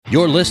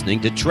You're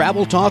listening to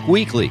Travel Talk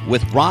Weekly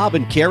with Rob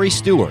and Carrie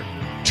Stewart,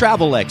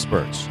 travel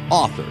experts,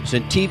 authors,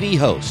 and TV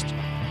hosts.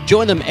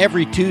 Join them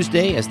every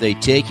Tuesday as they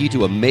take you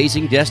to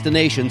amazing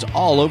destinations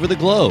all over the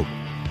globe.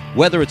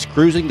 Whether it's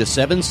cruising the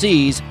seven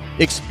seas,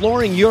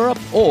 exploring Europe,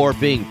 or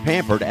being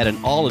pampered at an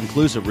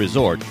all-inclusive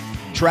resort,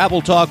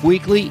 Travel Talk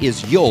Weekly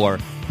is your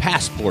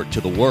passport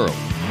to the world.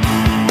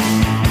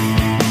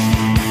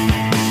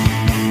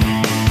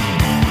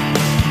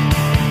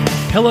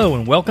 Hello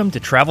and welcome to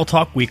Travel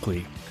Talk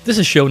Weekly. This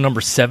is show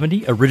number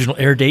 70, original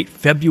air date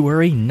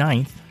February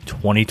 9th,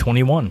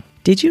 2021.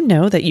 Did you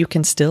know that you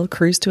can still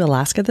cruise to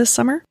Alaska this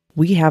summer?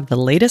 We have the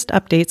latest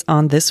updates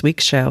on this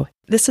week's show.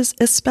 This is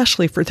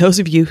especially for those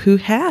of you who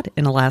had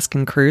an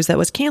Alaskan cruise that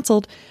was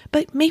canceled,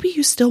 but maybe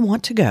you still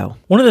want to go.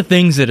 One of the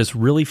things that is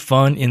really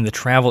fun in the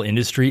travel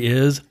industry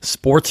is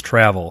sports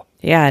travel.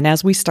 Yeah, and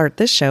as we start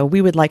this show,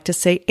 we would like to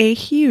say a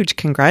huge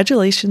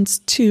congratulations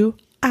to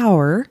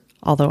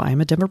although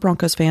I'm a Denver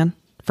Broncos fan,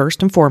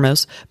 first and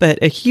foremost, but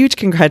a huge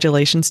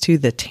congratulations to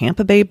the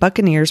Tampa Bay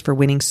Buccaneers for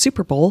winning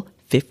Super Bowl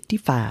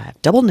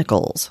 55, double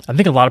nickels. I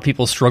think a lot of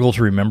people struggle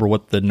to remember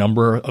what the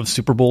number of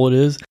Super Bowl it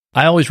is.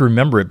 I always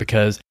remember it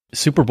because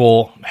Super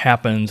Bowl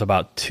happens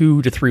about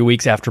 2 to 3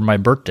 weeks after my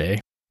birthday.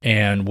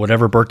 And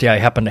whatever birthday I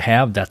happen to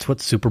have, that's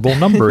what Super Bowl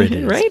number it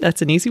is. Right?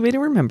 That's an easy way to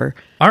remember.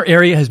 Our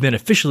area has been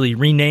officially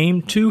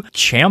renamed to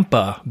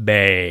Champa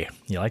Bay.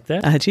 You like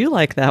that? I do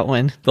like that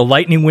one. The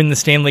Lightning win the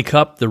Stanley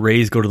Cup, the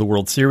Rays go to the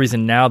World Series,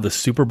 and now the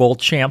Super Bowl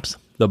champs,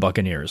 the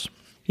Buccaneers.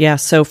 Yeah,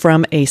 so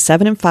from a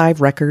 7-5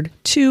 record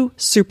to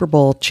Super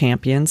Bowl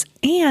champions,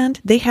 and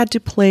they had to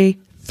play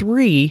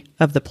 3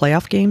 of the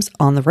playoff games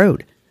on the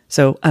road.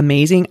 So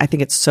amazing. I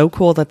think it's so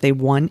cool that they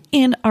won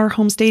in our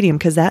home stadium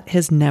because that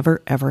has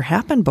never, ever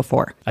happened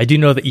before. I do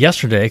know that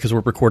yesterday, because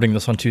we're recording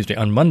this on Tuesday,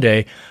 on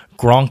Monday,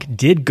 Gronk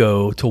did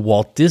go to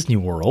Walt Disney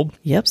World.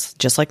 Yep,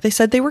 just like they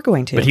said they were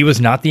going to. But he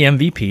was not the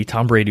MVP.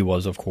 Tom Brady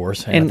was, of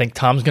course. And I think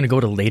Tom's going to go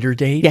at a later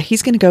date. Yeah,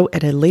 he's going to go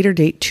at a later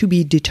date to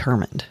be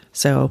determined.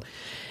 So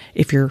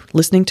if you're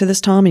listening to this,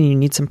 Tom, and you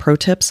need some pro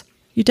tips,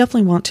 you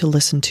definitely want to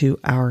listen to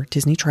our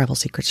Disney Travel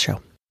Secrets show.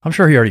 I'm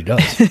sure he already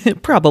does.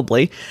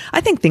 Probably.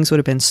 I think things would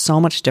have been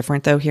so much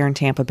different, though, here in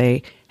Tampa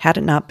Bay, had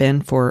it not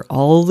been for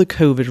all the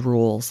COVID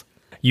rules.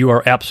 You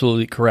are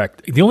absolutely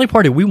correct. The only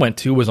party we went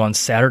to was on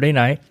Saturday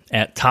night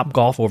at Top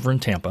Golf over in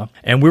Tampa,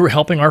 and we were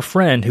helping our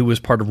friend who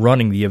was part of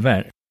running the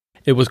event.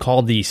 It was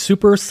called the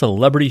Super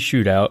Celebrity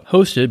Shootout,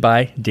 hosted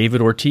by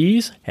David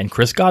Ortiz and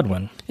Chris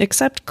Godwin.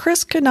 Except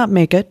Chris could not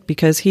make it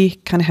because he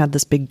kind of had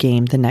this big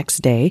game the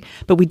next day.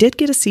 But we did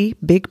get to see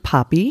Big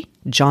Papi.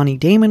 Johnny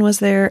Damon was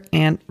there,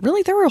 and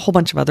really there were a whole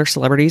bunch of other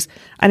celebrities.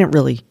 I didn't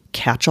really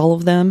catch all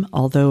of them,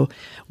 although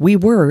we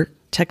were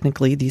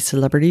technically the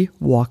celebrity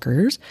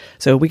walkers.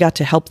 So we got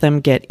to help them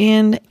get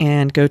in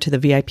and go to the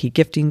VIP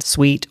gifting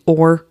suite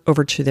or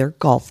over to their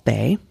golf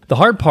bay. The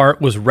hard part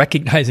was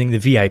recognizing the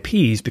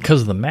VIPs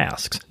because of the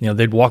masks. You know,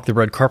 they'd walk the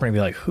red carpet and be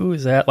like, who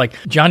is that? Like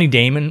Johnny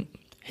Damon,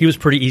 he was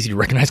pretty easy to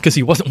recognize because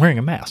he wasn't wearing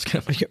a mask.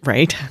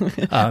 Right.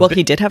 Well,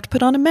 he did have to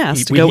put on a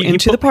mask to go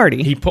into the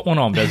party. He put one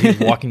on as he was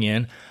walking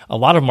in. A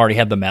lot of them already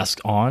had the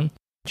masks on.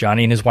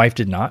 Johnny and his wife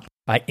did not.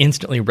 I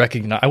instantly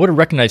recognized, I would have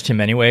recognized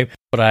him anyway,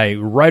 but I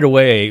right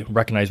away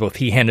recognized both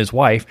he and his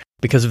wife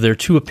because of their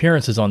 2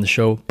 appearances on the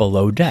show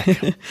Below Deck.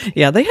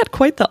 Yeah, they had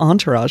quite the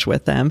entourage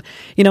with them.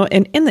 You know,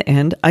 and in the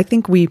end, I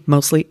think we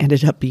mostly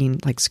ended up being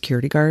like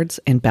security guards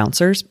and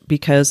bouncers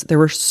because there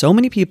were so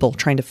many people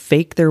trying to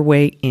fake their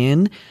way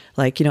in.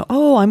 Like, you know,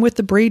 oh, I'm with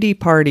the Brady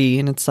party.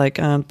 And it's like,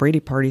 Brady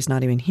party's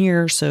not even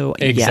here. So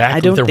exactly. Yeah, I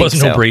don't there think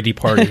was no Brady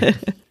party.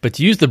 But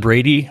to use the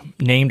Brady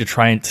name to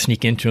try and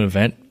sneak into an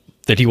event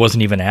that he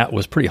wasn't even at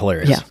was pretty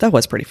hilarious. Yeah, that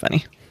was pretty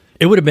funny.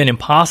 It would have been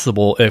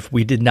impossible if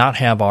we did not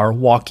have our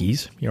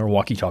walkies, our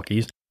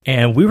walkie-talkies,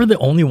 and we were the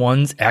only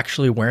ones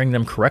actually wearing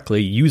them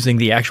correctly using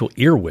the actual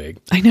earwig.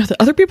 I know. The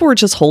other people were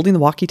just holding the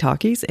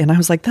walkie-talkies, and I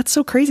was like, that's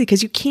so crazy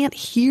because you can't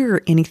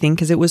hear anything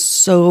because it was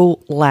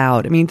so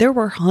loud. I mean, there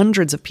were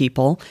hundreds of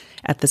people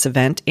at this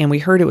event, and we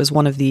heard it was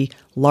one of the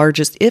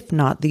largest, if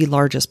not the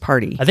largest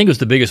party. I think it was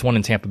the biggest one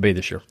in Tampa Bay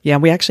this year. Yeah,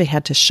 we actually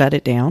had to shut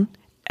it down.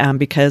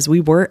 Because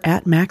we were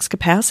at max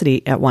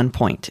capacity at one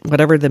point,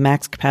 whatever the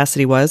max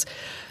capacity was.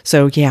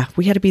 So yeah,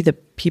 we had to be the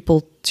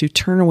people to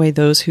turn away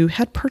those who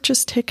had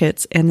purchased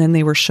tickets and then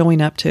they were showing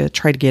up to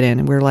try to get in.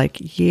 And we were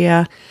like,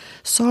 yeah,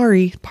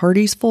 sorry,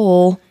 party's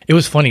full. It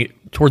was funny.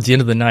 Towards the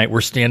end of the night,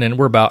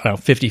 we're about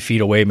 50 feet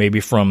away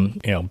maybe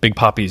from Big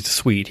Papi's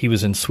suite. He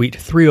was in suite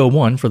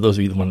 301, for those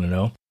of you that want to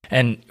know.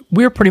 And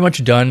we were pretty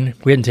much done.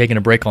 We hadn't taken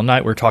a break all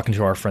night. We were talking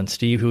to our friend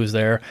Steve, who was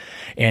there.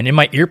 And in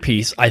my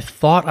earpiece, I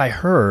thought I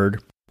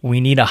heard, we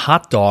need a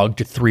hot dog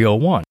to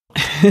 301.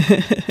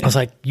 I was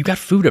like, you got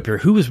food up here.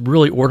 Who is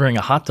really ordering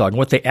a hot dog? And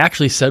what they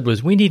actually said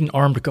was, we need an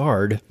armed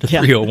guard to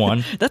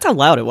 301. That's how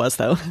loud it was,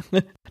 though.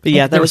 But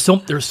yeah, there were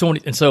so many.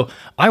 And so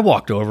I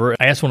walked over.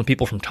 I asked one of the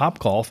people from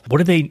Topgolf, what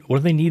do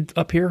they need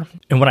up here?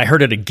 And when I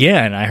heard it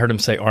again, I heard him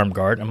say armed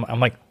guard.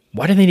 I'm like,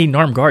 why do they need an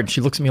armed guard? And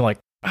she looks at me like,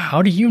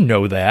 how do you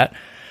know that?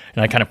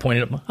 And I kind of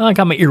pointed up, I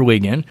got my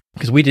earwig in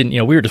because we didn't,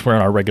 we were just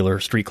wearing our regular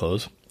street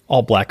clothes.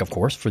 all black, of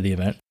course, for the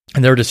event.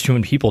 And there were just too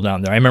many people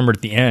down there. I remember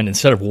at the end,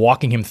 instead of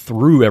walking him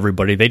through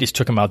everybody, they just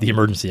took him out the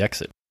emergency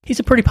exit. He's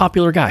a pretty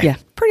popular guy. Yeah,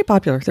 pretty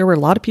popular. There were a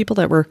lot of people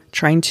that were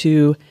trying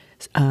to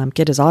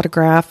get his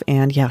autograph,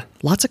 and yeah,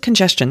 lots of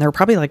congestion. There were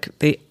probably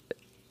they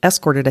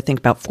escorted, I think,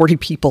 about 40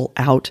 people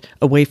out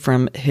away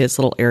from his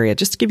little area,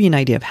 just to give you an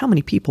idea of how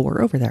many people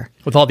were over there.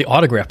 With all the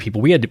autograph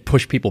people, we had to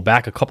push people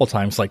back a couple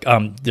times.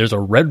 There's a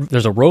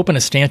rope and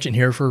a stanchion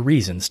here for a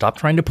reason. Stop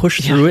trying to push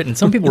through it. And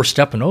some people were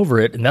stepping over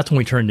it, and that's when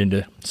we turned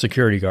into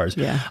security guards.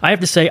 Yeah. I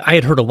have to say, I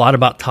had heard a lot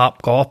about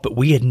Top Golf, but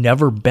we had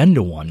never been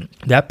to one.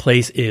 That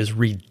place is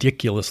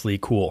ridiculously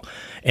cool,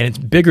 and it's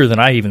bigger than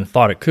I even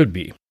thought it could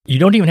be. You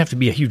don't even have to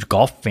be a huge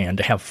golf fan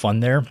to have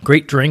fun there.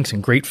 Great drinks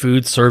and great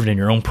food served in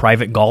your own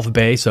private golf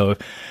bay. So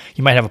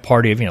you might have a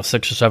party of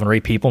 6 or 7 or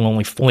 8 people,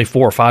 and only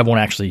 4 or 5 won't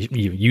actually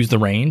use the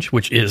range,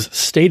 which is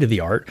state of the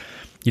art.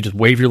 You just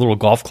wave your little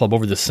golf club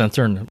over the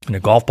sensor, and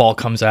a golf ball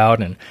comes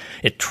out, and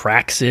it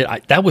tracks it.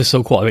 That was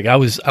so cool. I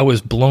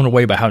was blown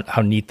away by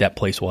how neat that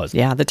place was.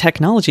 Yeah, the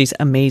technology's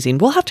amazing.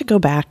 We'll have to go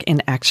back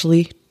and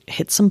actually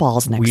hit some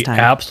balls next time.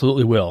 We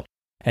absolutely will.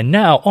 And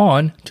now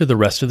on to the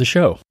rest of the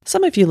show.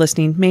 Some of you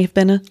listening may have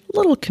been a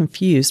little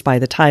confused by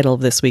the title of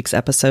this week's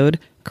episode,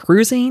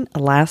 Cruising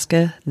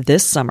Alaska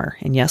This Summer.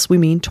 And yes, we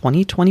mean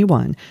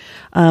 2021.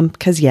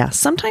 Because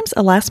sometimes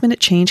a last minute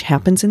change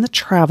happens in the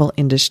travel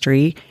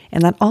industry,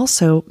 and that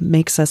also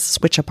makes us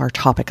switch up our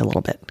topic a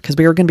little bit, because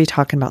we were going to be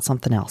talking about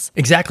something else.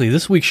 Exactly.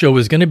 This week's show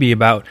is going to be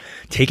about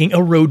taking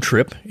a road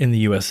trip in the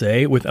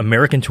USA with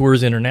American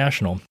Tours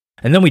International.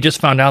 And then we just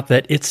found out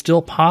that it's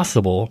still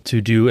possible to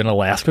do an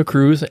Alaska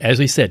cruise, as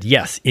we said,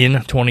 yes, in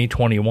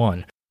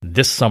 2021,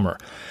 this summer.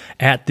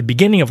 At the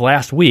beginning of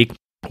last week,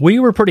 we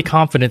were pretty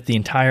confident the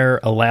entire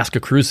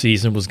Alaska cruise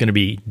season was going to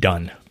be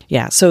done.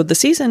 Yeah, so the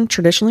season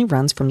traditionally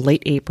runs from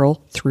late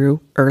April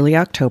through early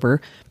October,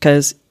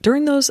 because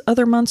during those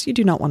other months, you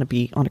do not want to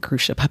be on a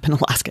cruise ship up in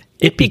Alaska.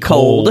 It'd be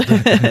cold.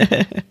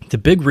 The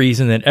big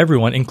reason that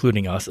everyone,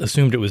 including us,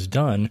 assumed it was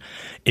done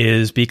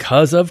is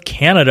because of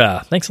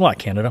Canada. Thanks a lot,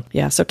 Canada.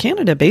 Yeah, so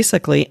Canada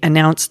basically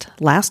announced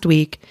last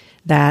week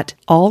that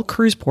all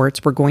cruise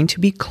ports were going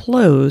to be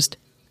closed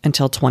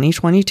until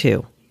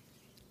 2022.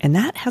 And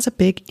that has a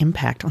big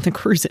impact on the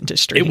cruise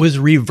industry. It was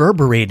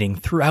reverberating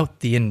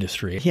throughout the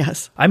industry.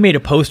 Yes. I made a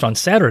post on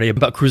Saturday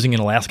about cruising in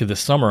Alaska this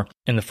summer,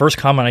 and the first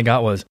comment I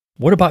got was,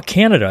 "What about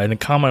Canada?" And the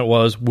comment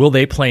was, "Will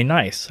they play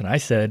nice?" And I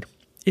said,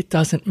 "It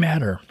doesn't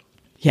matter."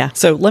 Yeah,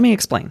 so let me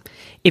explain.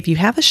 If you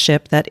have a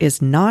ship that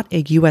is not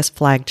a U.S.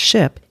 flagged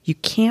ship, you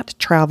can't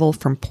travel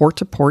from port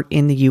to port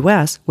in the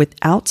U.S.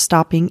 without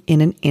stopping in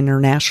an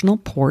international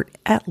port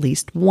at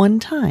least one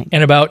time.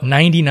 And about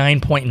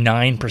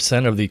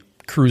 99.9% of the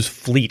cruise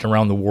fleet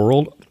around the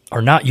world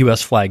are not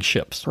U.S. flagged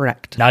ships.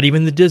 Correct. Not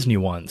even the Disney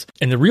ones.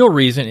 And the real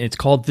reason, it's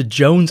called the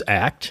Jones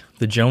Act.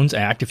 The Jones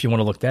Act, if you want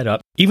to look that up.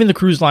 Even the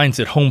cruise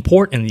lines at home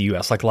port in the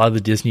U.S., like a lot of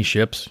the Disney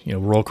ships,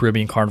 Royal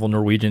Caribbean, Carnival,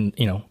 Norwegian,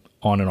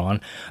 on and on,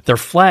 they're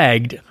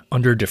flagged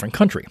under a different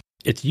country.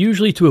 It's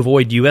usually to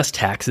avoid U.S.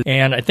 taxes.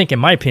 And I think, in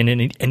my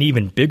opinion, an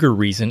even bigger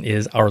reason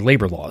is our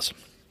labor laws.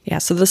 Yeah,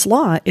 so this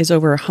law is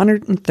over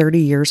 130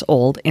 years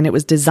old, and it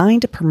was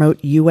designed to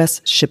promote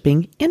U.S.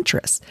 shipping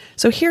interests.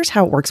 So here's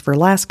how it works for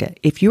Alaska.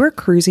 If you are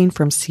cruising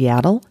from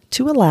Seattle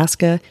to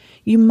Alaska,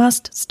 you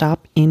must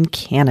stop in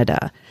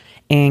Canada.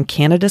 And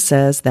Canada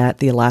says that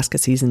the Alaska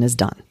season is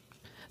done.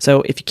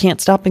 So if you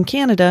can't stop in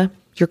Canada,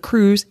 your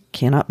cruise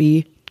cannot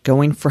be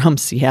going from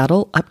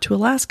Seattle up to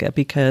Alaska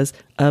because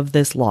of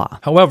this law.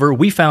 However,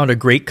 we found a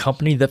great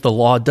company that the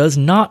law does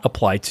not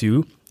apply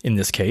to in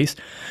this case,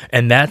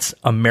 and that's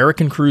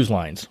American Cruise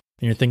Lines.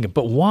 And you're thinking,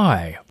 but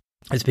why?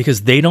 It's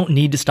because they don't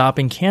need to stop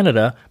in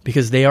Canada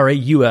because they are a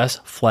U.S.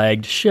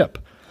 flagged ship.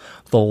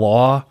 The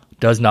law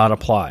does not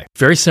apply.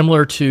 Very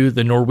similar to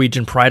the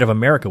Norwegian Pride of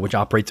America, which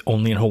operates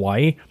only in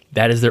Hawaii.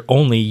 That is their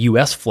only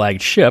U.S.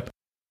 flagged ship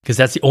because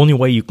that's the only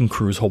way you can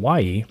cruise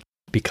Hawaii,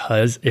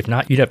 because if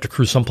not, you'd have to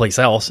cruise someplace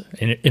else,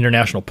 in an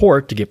international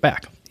port, to get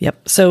back.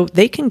 Yep. So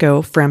they can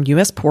go from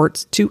U.S.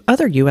 ports to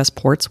other U.S.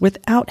 ports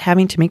without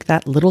having to make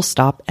that little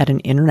stop at an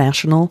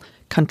international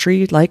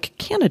country like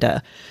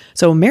Canada.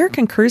 So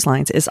American Cruise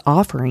Lines is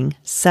offering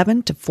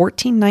 7 to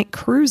 14 night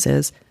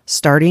cruises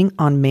starting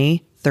on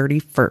May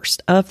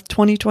 31st of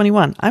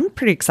 2021. I'm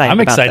pretty excited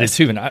about this. I'm excited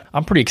too, and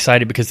I'm pretty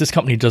excited because this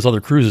company does other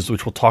cruises,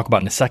 which we'll talk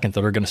about in a second,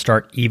 that are going to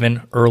start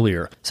even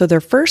earlier. So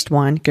their first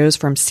one goes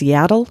from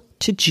Seattle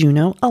to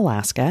Juneau,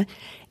 Alaska.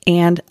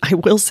 And I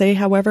will say,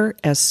 however,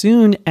 as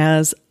soon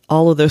as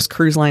all of those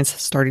cruise lines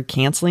started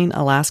canceling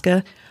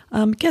Alaska,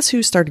 guess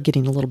who started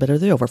getting a little bit of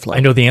the overflow? I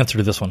know the answer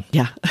to this one.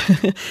 Yeah.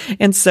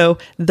 And so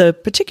the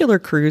particular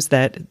cruise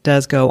that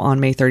does go on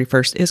May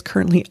 31st is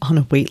currently on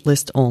a wait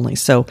list only.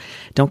 So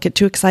don't get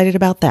too excited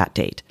about that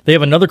date. They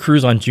have another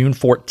cruise on June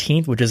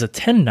 14th, which is a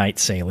 10-night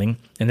sailing.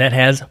 and that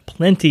has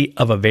plenty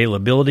of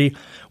availability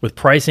with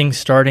pricing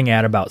starting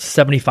at about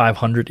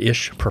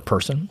 $7,500-ish per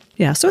person.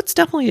 Yeah, so it's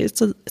definitely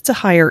it's a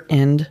higher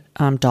end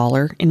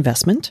dollar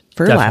investment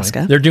for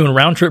Alaska. They're doing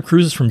round trip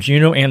cruises from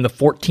Juneau, and the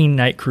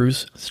 14-night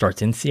cruise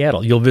starts in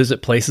Seattle. You'll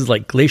visit places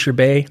like Glacier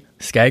Bay,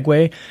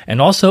 Skagway,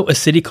 and also a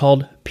city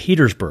called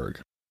Petersburg.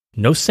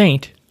 No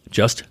saint,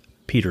 just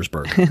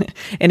Petersburg.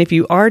 And if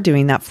you are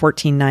doing that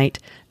 14-night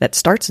that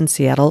starts in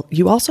Seattle,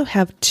 you also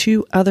have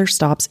 2 other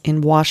stops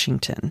in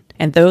Washington,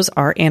 and those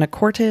are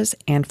Anacortes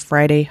and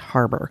Friday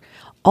Harbor.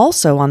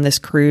 Also on this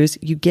cruise,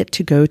 you get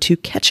to go to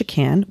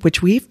Ketchikan,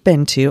 which we've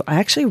been to. I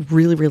actually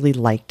really, really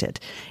liked it.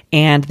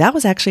 And that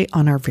was actually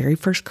on our very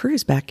first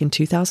cruise back in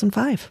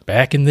 2005.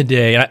 Back in the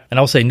day. And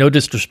I'll say no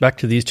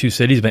disrespect to these 2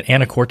 cities, but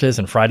Anacortes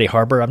and Friday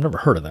Harbor, I've never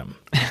heard of them.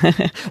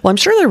 Well, I'm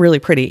sure they're really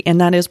pretty.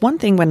 And that is one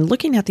thing when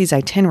looking at these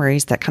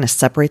itineraries that kind of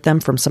separate them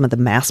from some of the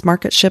mass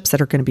market ships that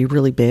are going to be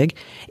really big,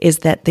 is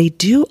that they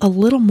do a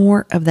little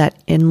more of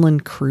that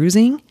inland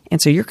cruising.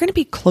 And so you're going to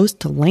be close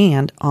to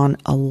land on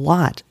a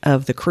lot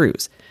of the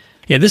cruise.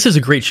 Yeah, this is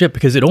a great ship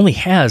because it only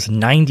has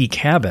 90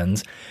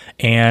 cabins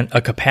and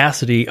a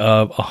capacity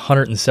of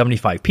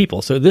 175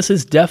 people. So this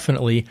is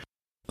definitely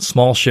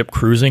small ship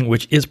cruising,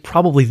 which is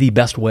probably the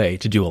best way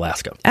to do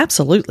Alaska.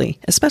 Absolutely,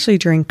 especially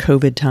during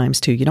COVID times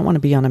too. You don't want to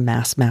be on a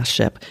mass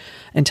ship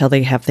until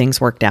they have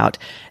things worked out.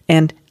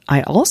 And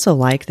I also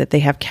like that they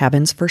have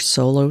cabins for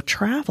solo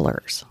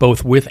travelers.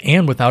 Both with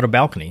and without a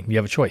balcony. You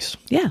have a choice.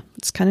 Yeah,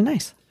 it's kind of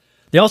nice.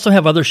 They also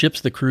have other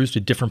ships that cruise to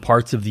different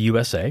parts of the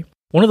USA.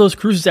 One of those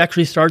cruises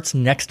actually starts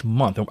next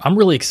month. I'm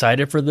really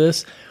excited for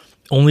this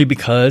only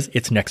because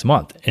it's next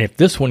month. And if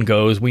this one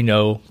goes, we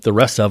know the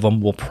rest of them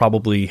will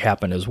probably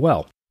happen as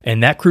well.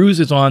 And that cruise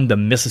is on the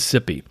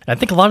Mississippi. And I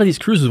think a lot of these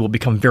cruises will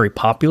become very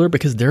popular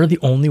because they're the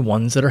only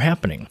ones that are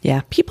happening.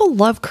 Yeah, people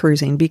love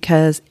cruising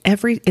because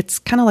it's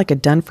kind of like a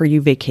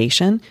done-for-you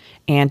vacation.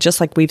 And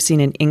just like we've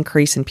seen an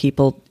increase in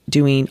people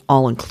doing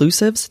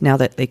all-inclusives now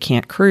that they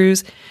can't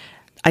cruise,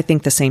 I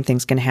think the same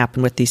thing's going to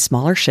happen with these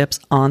smaller ships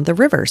on the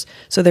rivers.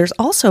 So there's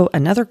also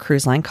another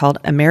cruise line called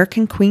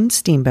American Queen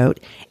Steamboat,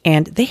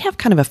 and they have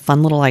kind of a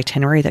fun little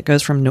itinerary that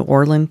goes from New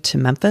Orleans to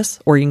Memphis,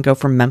 or you can go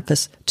from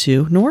Memphis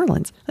to New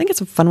Orleans. I think it's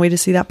a fun way to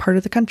see that part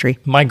of the country.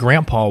 My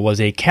grandpa was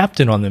a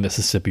captain on the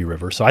Mississippi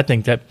River, so I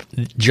think that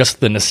just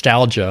the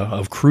nostalgia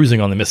of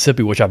cruising on the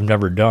Mississippi, which I've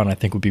never done, I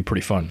think would be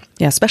pretty fun.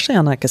 Yeah, especially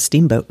on like a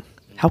steamboat.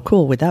 How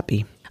cool would that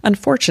be?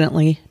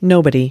 Unfortunately,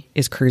 nobody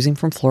is cruising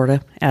from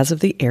Florida as of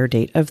the air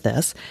date of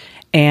this.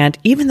 And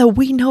even though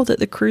we know that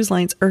the cruise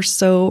lines are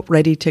so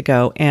ready to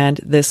go, and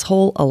this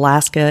whole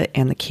Alaska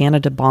and the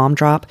Canada bomb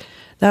drop,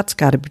 that's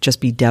got to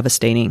just be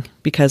devastating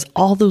because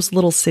all those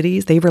little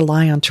cities, they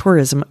rely on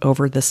tourism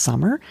over the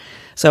summer.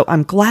 So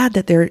I'm glad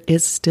that there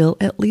is still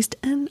at least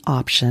an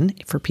option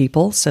for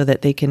people so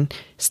that they can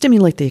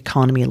stimulate the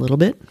economy a little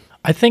bit.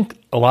 I think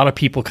a lot of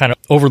people kind of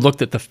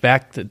overlooked at the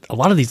fact that a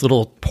lot of these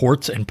little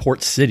ports and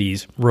port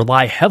cities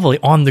rely heavily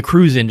on the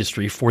cruise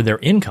industry for their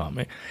income.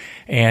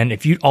 And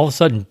if you all of a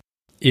sudden,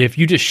 if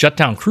you just shut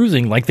down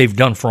cruising like they've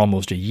done for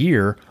almost a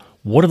year,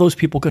 what are those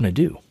people going to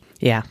do?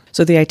 Yeah.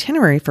 So the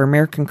itinerary for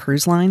American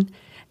Cruise Line,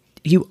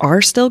 you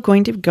are still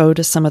going to go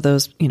to some of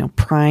those,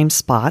 prime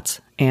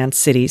spots and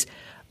cities,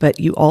 but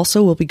you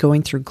also will be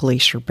going through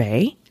Glacier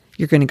Bay.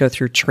 You're going to go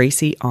through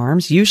Tracy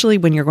Arms. Usually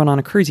when you're going on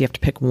a cruise, you have to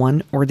pick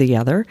one or the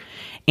other.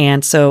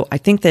 And so I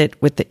think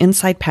that with the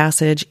Inside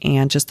Passage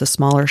and just the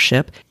smaller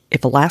ship,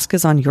 if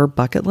Alaska's on your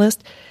bucket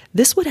list,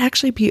 this would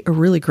actually be a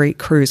really great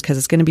cruise because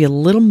it's going to be a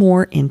little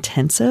more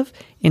intensive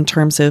in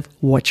terms of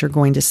what you're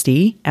going to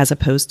see as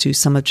opposed to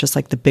some of just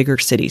like the bigger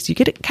cities. You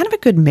get kind of a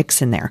good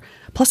mix in there.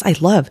 Plus, I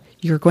love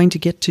you're going to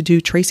get to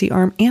do Tracy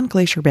Arm and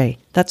Glacier Bay.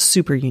 That's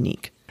super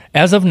unique.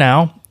 As of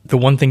now, the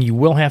one thing you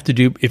will have to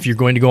do if you're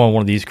going to go on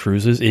one of these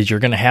cruises is you're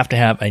going to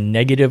have a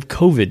negative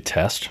COVID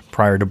test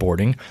prior to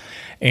boarding.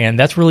 And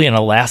that's really an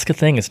Alaska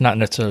thing. It's not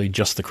necessarily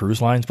just the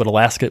cruise lines, but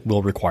Alaska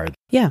will require that.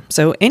 Yeah.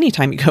 So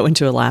anytime you go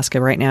into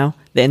Alaska right now,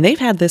 and they've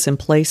had this in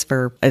place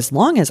for as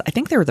long as, I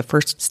think they were the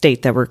first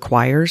state that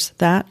requires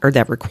that, or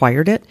that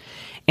required it.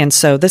 And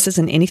so this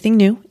isn't anything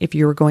new. If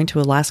you were going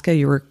to Alaska,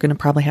 you were going to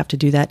probably have to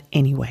do that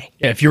anyway.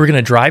 Yeah, if you were going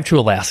to drive to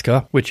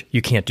Alaska, which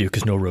you can't do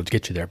because no roads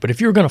get you there, but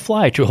if you were going to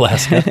fly to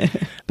Alaska.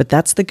 But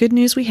that's the good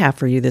news we have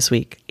for you this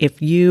week.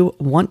 If you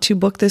want to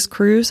book this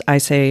cruise, I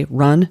say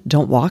run,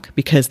 don't walk,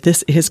 because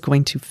this is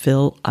going to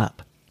fill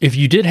up. If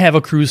you did have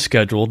a cruise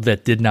scheduled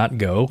that did not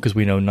go, because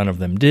we know none of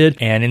them did,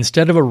 and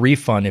instead of a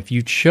refund, if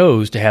you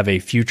chose to have a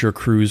future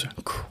cruise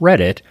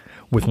credit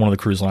with one of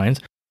the cruise lines,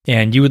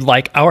 and you would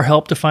like our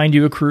help to find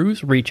you a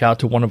cruise, reach out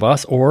to one of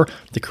us or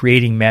the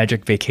Creating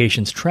Magic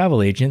Vacations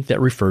travel agent that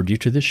referred you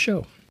to this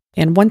show.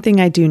 And one thing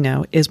I do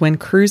know is when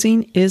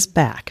cruising is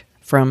back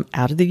from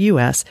out of the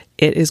U.S.,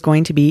 it is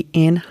going to be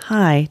in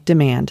high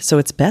demand. So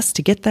it's best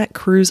to get that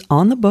cruise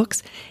on the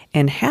books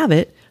and have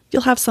it.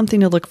 You'll have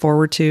something to look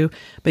forward to.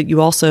 But you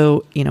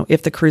also,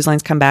 if the cruise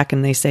lines come back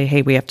and they say,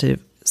 hey, we have to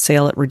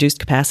sail at reduced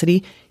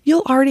capacity,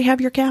 you'll already have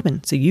your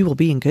cabin. So you will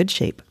be in good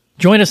shape.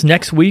 Join us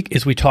next week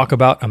as we talk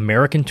about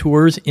American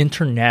Tours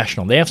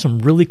International. They have some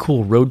really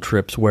cool road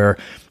trips where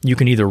you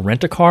can either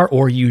rent a car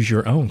or use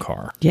your own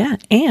car. Yeah,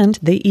 and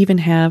they even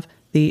have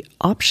the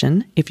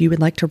option if you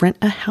would like to rent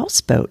a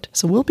houseboat.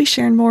 So we'll be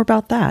sharing more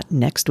about that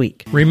next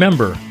week.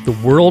 Remember, the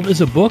world is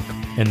a book,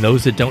 and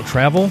those that don't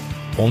travel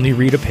only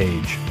read a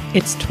page.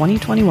 It's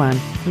 2021.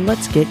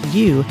 Let's get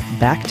you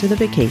back to the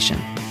vacation.